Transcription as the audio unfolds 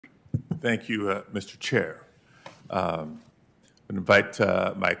Thank you, Mr. Chair. I invite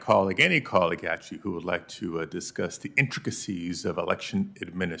my colleague, any colleague actually, who would like to discuss the intricacies of election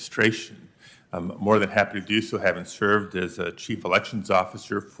administration. I'm more than happy to do so, having served as a chief elections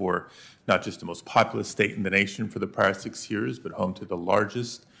officer for not just the most populous state in the nation for the prior 6 years, but home to the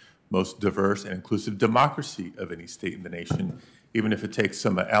largest, most diverse and inclusive democracy of any state in the nation, even if it takes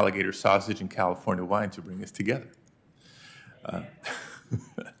some alligator sausage and California wine to bring us together.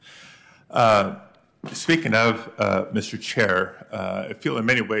 Speaking of, Mr. Chair, I feel in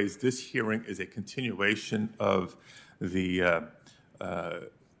many ways this hearing is a continuation of the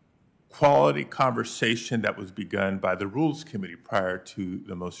quality conversation that was begun by the Rules Committee prior to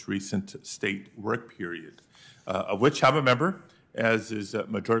the most recent state work period, of which I'm a member, as is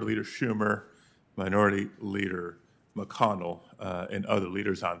Majority Leader Schumer, Minority Leader McConnell, and other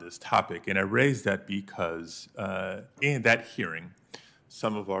leaders on this topic. And I raise that because in that hearing,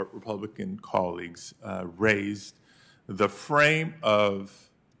 some of our Republican colleagues raised the frame of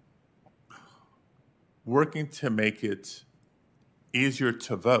working to make it easier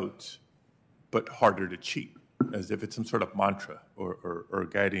to vote, but harder to cheat, as if it's some sort of mantra or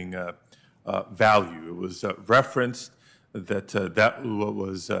guiding value. It was referenced that that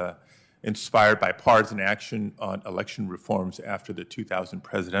was inspired by partisan action on election reforms after the 2000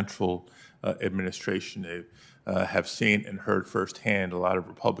 presidential administration. They have seen and heard firsthand a lot of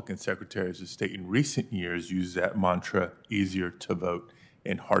Republican secretaries of state in recent years use that mantra, easier to vote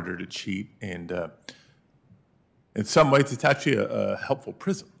and harder to cheat. And in some ways, it's actually a helpful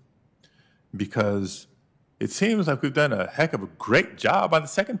prism, because it seems like we've done a heck of a great job on the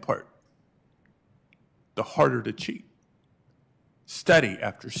second part, the harder to cheat. Study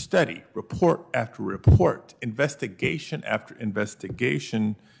after study, report after report, investigation after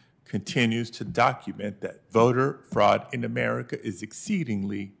investigation continues to document that voter fraud in America is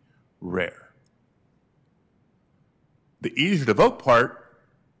exceedingly rare. The easier to vote part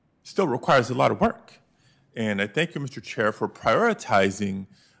still requires a lot of work. And I thank you, Mr. Chair, for prioritizing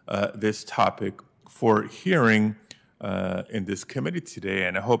this topic for hearing in this committee today,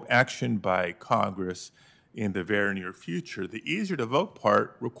 and I hope action by Congress in the very near future. The easier to vote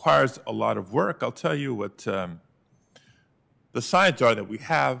part requires a lot of work. I'll tell you what the signs are that we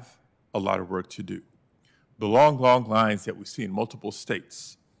have a lot of work to do. The long lines that we see in multiple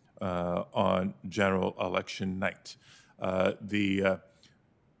states on general election night. The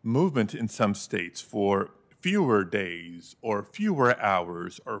movement in some states for fewer days or fewer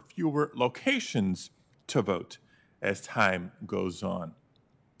hours or fewer locations to vote as time goes on.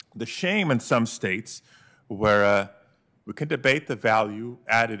 The shame in some states where we can debate the value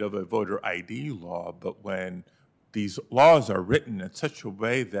added of a voter ID law, but when these laws are written in such a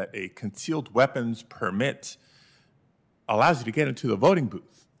way that a concealed weapons permit allows you to get into the voting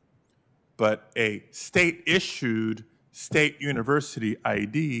booth, but a state-issued state university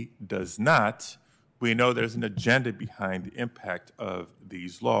ID does not, we know there's an agenda behind the impact of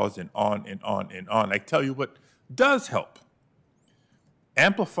these laws, and on and on and on. I tell you what does help: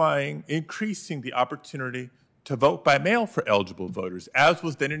 amplifying, increasing the opportunity to vote by mail for eligible voters, as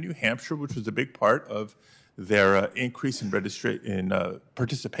was done in New Hampshire, which was a big part of their increase in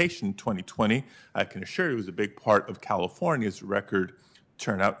participation in 2020. I can assure you it was a big part of California's record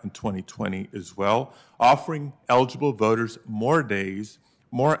turnout in 2020 as well, offering eligible voters more days,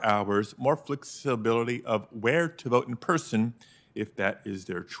 more hours, more flexibility of where to vote in person if that is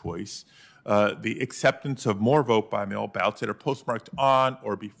their choice. The acceptance of more vote-by-mail ballots that are postmarked on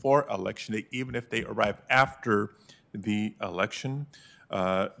or before Election Day, even if they arrive after the election.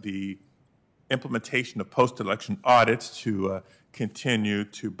 The implementation of post-election audits to continue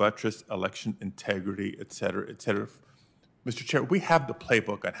to buttress election integrity, et cetera, et cetera. Mr. Chair, we have the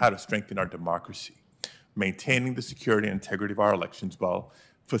playbook on how to strengthen our democracy, maintaining the security and integrity of our elections while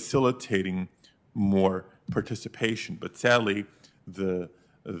facilitating more participation. But sadly, the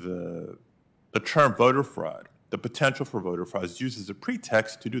term voter fraud, the potential for voter fraud, is used as a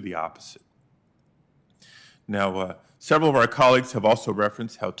pretext to do the opposite. Now, several of our colleagues have also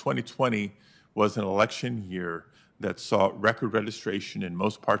referenced how 2020 was an election year that saw record registration in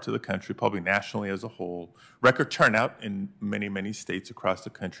most parts of the country, probably nationally as a whole, record turnout in many, many states across the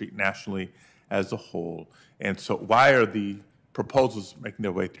country, nationally as a whole. And so why are the proposals making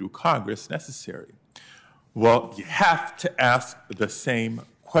their way through Congress necessary? Well, you have to ask the same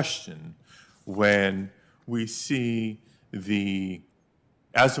question when we see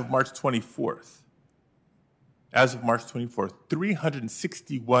as of March 24th,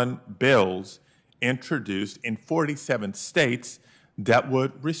 361 bills introduced in 47 states that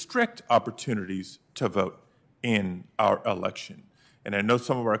would restrict opportunities to vote in our election. And I know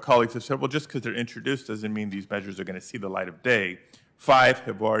some of our colleagues have said, well, just because they're introduced doesn't mean these measures are going to see the light of day. 5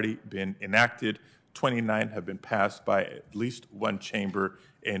 have already been enacted, 29 have been passed by at least one chamber,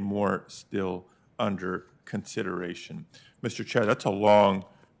 and more still under consideration. Mr. Chair, that's a long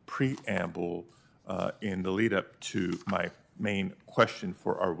preamble in the lead up to my main question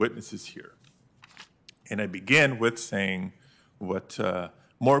for our witnesses here. And I begin with saying what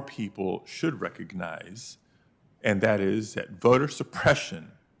more people should recognize, and that is that voter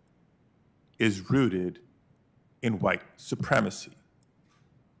suppression is rooted in white supremacy.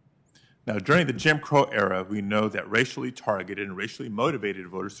 Now, during the Jim Crow era, we know that racially targeted and racially motivated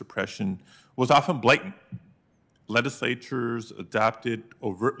voter suppression was often blatant. Legislatures adopted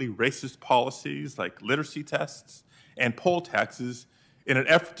overtly racist policies like literacy tests and poll taxes in an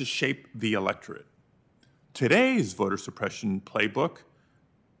effort to shape the electorate. Today's voter suppression playbook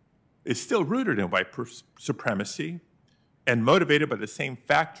is still rooted in white supremacy and motivated by the same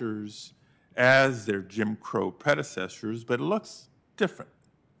factors as their Jim Crow predecessors, but it looks different.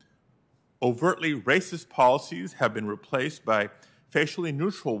 Overtly racist policies have been replaced by facially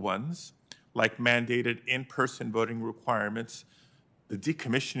neutral ones, like mandated in-person voting requirements, the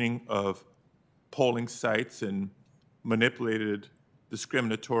decommissioning of polling sites, and manipulated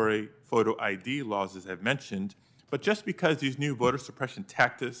discriminatory photo ID laws, as I've mentioned. But just because these new voter suppression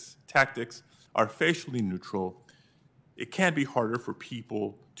tactics are facially neutral, it can be harder for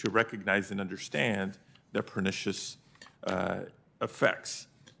people to recognize and understand their pernicious effects.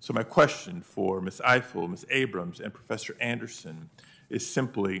 So my question for Ms. Eiffel, Ms. Abrams, and Professor Anderson is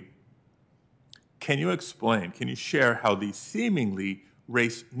simply, can you explain, can you share how these seemingly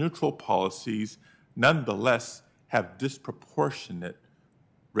race-neutral policies nonetheless have disproportionate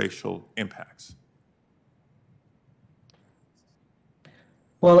racial impacts?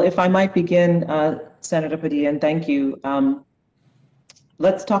 Well, if I might begin, Senator Padilla, and thank you.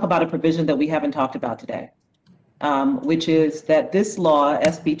 Let's talk about a provision that we haven't talked about today, which is that this law,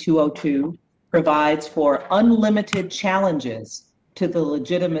 SB 202, provides for unlimited challenges to the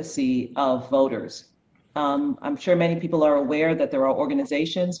legitimacy of voters. I'm sure many people are aware that there are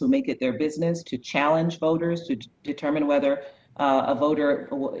organizations who make it their business to challenge voters to determine whether a voter,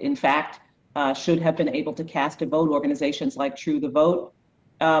 in fact, should have been able to cast a vote. Organizations like True the Vote.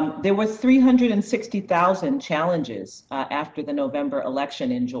 There were 360,000 challenges after the November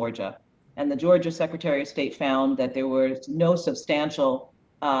election in Georgia. And the Georgia Secretary of State found that there were no substantial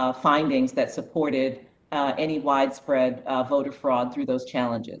findings that supported any widespread voter fraud through those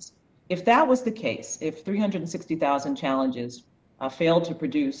challenges. If that was the case, if 360,000 challenges failed to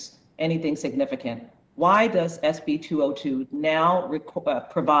produce anything significant, why does SB 202 now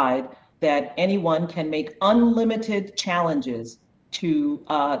provide that anyone can make unlimited challenges to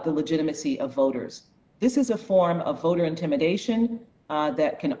the legitimacy of voters? This is a form of voter intimidation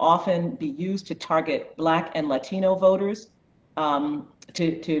that can often be used to target Black and Latino voters,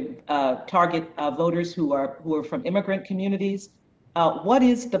 to target voters who are from immigrant communities. What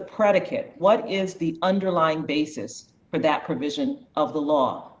is the predicate? What is the underlying basis for that provision of the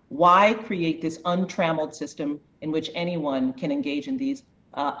law? Why create this untrammeled system in which anyone can engage in these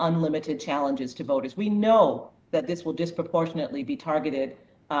unlimited challenges to voters? We know that this will disproportionately be targeted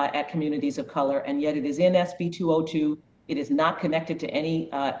at communities of color, and yet it is in SB 202. It is not connected to any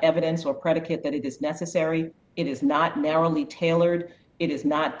evidence or predicate that it is necessary. It is not narrowly tailored. It is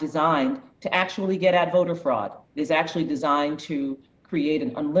not designed to actually get at voter fraud. It is actually designed to create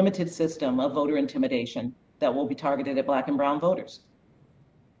an unlimited system of voter intimidation that will be targeted at Black and brown voters.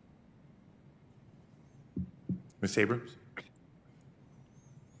 Ms. Abrams?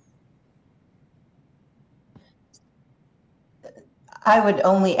 I would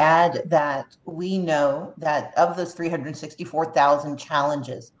only add that we know that of those 364,000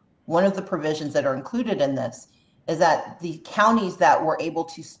 challenges, one of the provisions that are included in this is that the counties that were able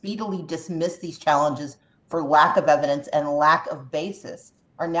to speedily dismiss these challenges for lack of evidence and lack of basis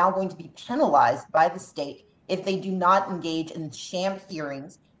are now going to be penalized by the state if they do not engage in sham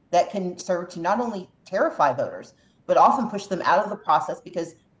hearings that can serve to not only terrify voters, but often push them out of the process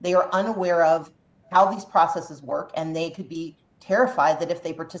because they are unaware of how these processes work, and they could be terrified that if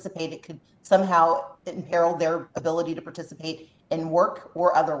they participate, it could somehow imperil their ability to participate in work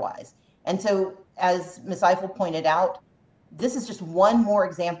or otherwise. And so, as Ms. Eiffel pointed out, this is just one more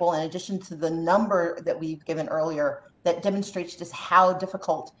example, in addition to the number that we've given earlier, that demonstrates just how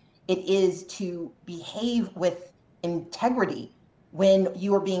difficult it is to behave with integrity when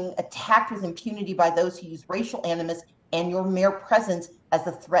you are being attacked with impunity by those who use racial animus and your mere presence as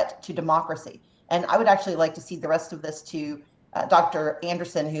a threat to democracy. And I would actually like to see the rest of this to Dr.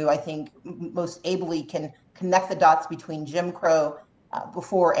 Anderson, who I think most ably can connect the dots between Jim Crow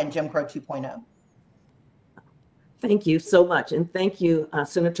before and Jim Crow 2.0. Thank you so much. And thank you,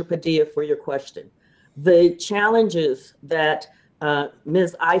 Senator Padilla, for your question. The challenges that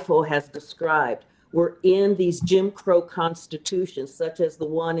Ms. Eiffel has described were in these Jim Crow constitutions, such as the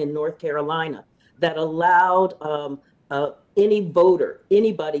one in North Carolina, that allowed any voter,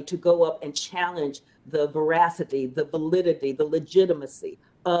 anybody, to go up and challenge the veracity, the validity, the legitimacy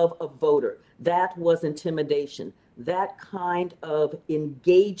of a voter. That was intimidation. That kind of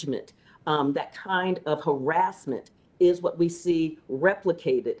engagement, that kind of harassment is what we see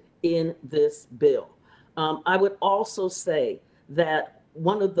replicated in this bill. I would also say that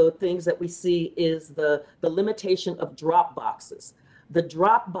one of the things that we see is the limitation of drop boxes. The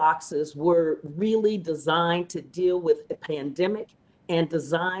drop boxes were really designed to deal with a pandemic and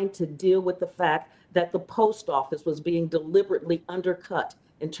designed to deal with the fact that the post office was being deliberately undercut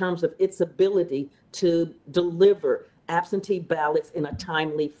in terms of its ability to deliver absentee ballots in a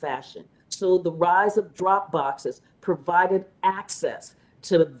timely fashion. So the rise of drop boxes provided access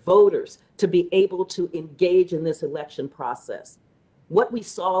to voters to be able to engage in this election process. What we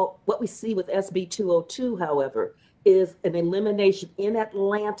see with SB 202, however, is an elimination in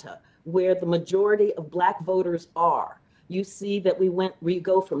Atlanta, where the majority of Black voters are. You see that we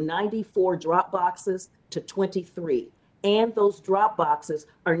go from 94 drop boxes to 23. And those drop boxes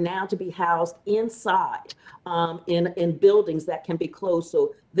are now to be housed inside in buildings that can be closed.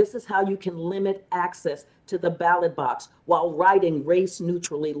 So this is how you can limit access to the ballot box while writing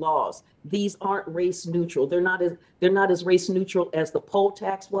race-neutrally laws. These aren't race-neutral. They're not as race-neutral as the poll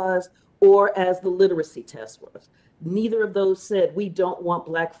tax was or as the literacy test was. Neither of those said we don't want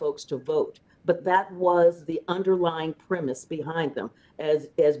Black folks to vote, but that was the underlying premise behind them, as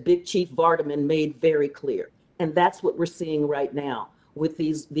Big Chief Vardaman made very clear. And that's what we're seeing right now with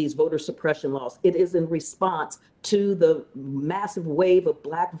these voter suppression laws. It is in response to the massive wave of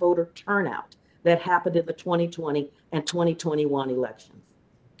Black voter turnout that happened in the 2020 and 2021 elections.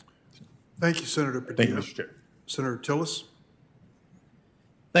 Thank you, Senator Padilla. Thank you, Mr. Chair. Senator Tillis.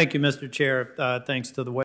 Thank you, Mr. Chair. Thanks to the